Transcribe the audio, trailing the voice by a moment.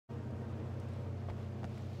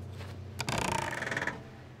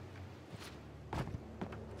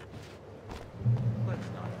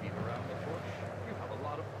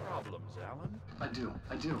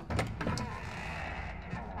do?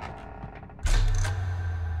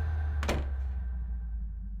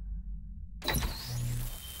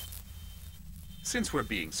 Since we're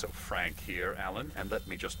being so frank here, Alan, and let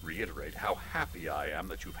me just reiterate how happy I am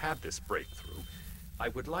that you've had this breakthrough, I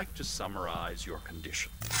would like to summarize your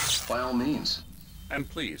condition. By all means. And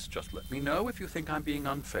please, just let me know if you think I'm being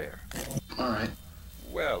unfair. All right.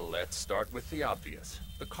 Well, let's start with the obvious.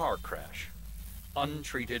 The car crash.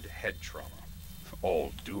 Untreated head trauma.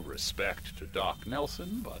 All due respect to Doc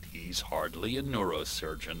Nelson, but he's hardly a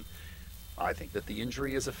neurosurgeon. I think that the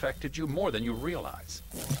injury has affected you more than you realize.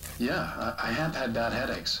 Yeah, I have had bad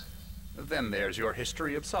headaches. Then there's your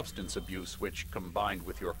history of substance abuse, which, combined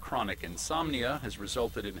with your chronic insomnia, has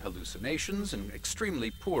resulted in hallucinations and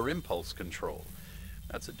extremely poor impulse control.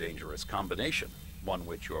 That's a dangerous combination, one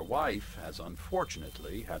which your wife has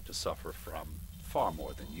unfortunately had to suffer from far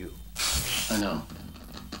more than you.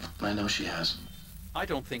 I know she has. I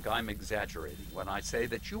don't think I'm exaggerating when I say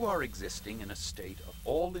that you are existing in a state of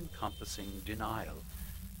all-encompassing denial.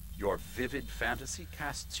 Your vivid fantasy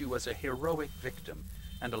casts you as a heroic victim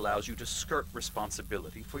and allows you to skirt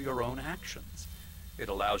responsibility for your own actions. It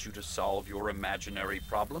allows you to solve your imaginary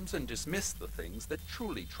problems and dismiss the things that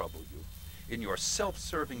truly trouble you. In your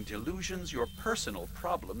self-serving delusions, your personal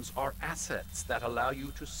problems are assets that allow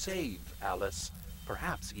you to save Alice,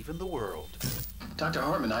 perhaps even the world. Dr.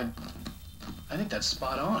 Hartmann, I think that's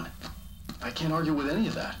spot on. I can't argue with any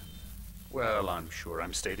of that. Well, I'm sure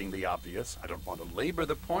I'm stating the obvious. I don't want to labor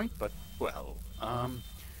the point, but, well,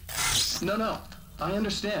 No, I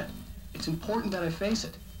understand. It's important that I face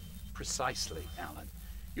it. Precisely, Alan.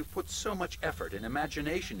 You've put so much effort and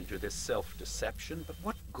imagination into this self-deception, but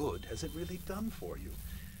what good has it really done for you?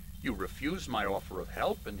 You refused my offer of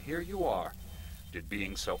help, and here you are. Did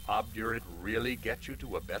being so obdurate really get you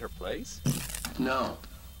to a better place? No.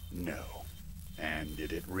 No. And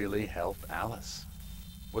did it really help Alice?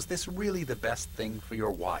 Was this really the best thing for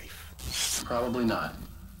your wife? Probably not.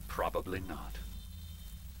 Probably not.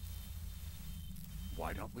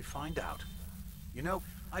 Why don't we find out? You know,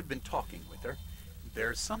 I've been talking with her.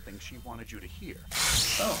 There's something she wanted you to hear.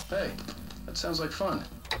 Oh, hey. That sounds like fun.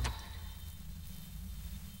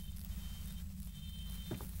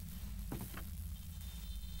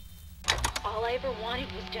 All I ever wanted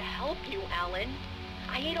was to help you, Alan.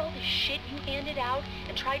 I ate all the shit you handed out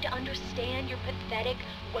and tried to understand your pathetic,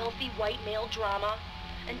 wealthy white male drama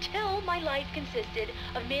until my life consisted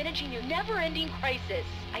of managing your never-ending crisis.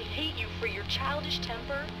 I hate you for your childish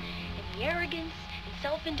temper and the arrogance and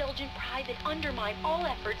self-indulgent pride that undermine all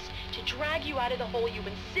efforts to drag you out of the hole you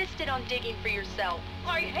insisted on digging for yourself.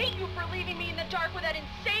 I hate you for leaving me in the dark with that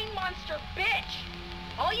insane monster bitch!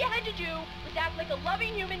 All you had to do was act like a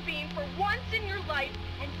loving human being for once in your life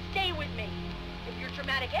and stay with me. If your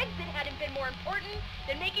dramatic exit hadn't been more important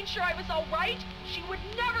than making sure I was all right, she would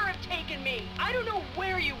never have taken me. I don't know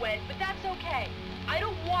where you went, but that's okay. I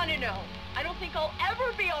don't want to know. I don't think I'll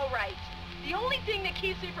ever be all right. The only thing that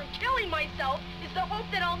keeps me from killing myself is the hope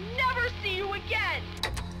that I'll never see you again.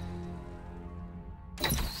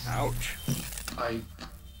 Ouch. I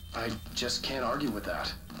just can't argue with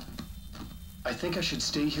that. I think I should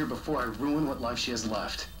stay here before I ruin what life she has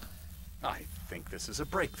left. I think this is a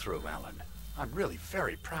breakthrough, Alan. I'm really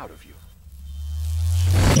very proud of you.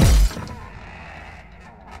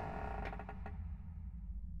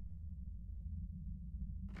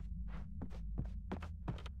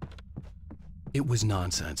 It was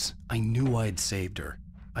nonsense. I knew I had saved her.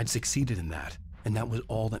 I'd succeeded in that, and that was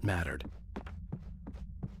all that mattered.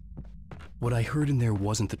 What I heard in there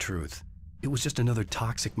wasn't the truth. It was just another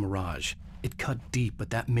toxic mirage. It cut deep, but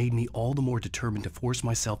that made me all the more determined to force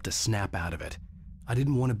myself to snap out of it. I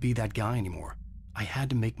didn't want to be that guy anymore. I had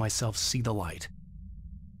to make myself see the light.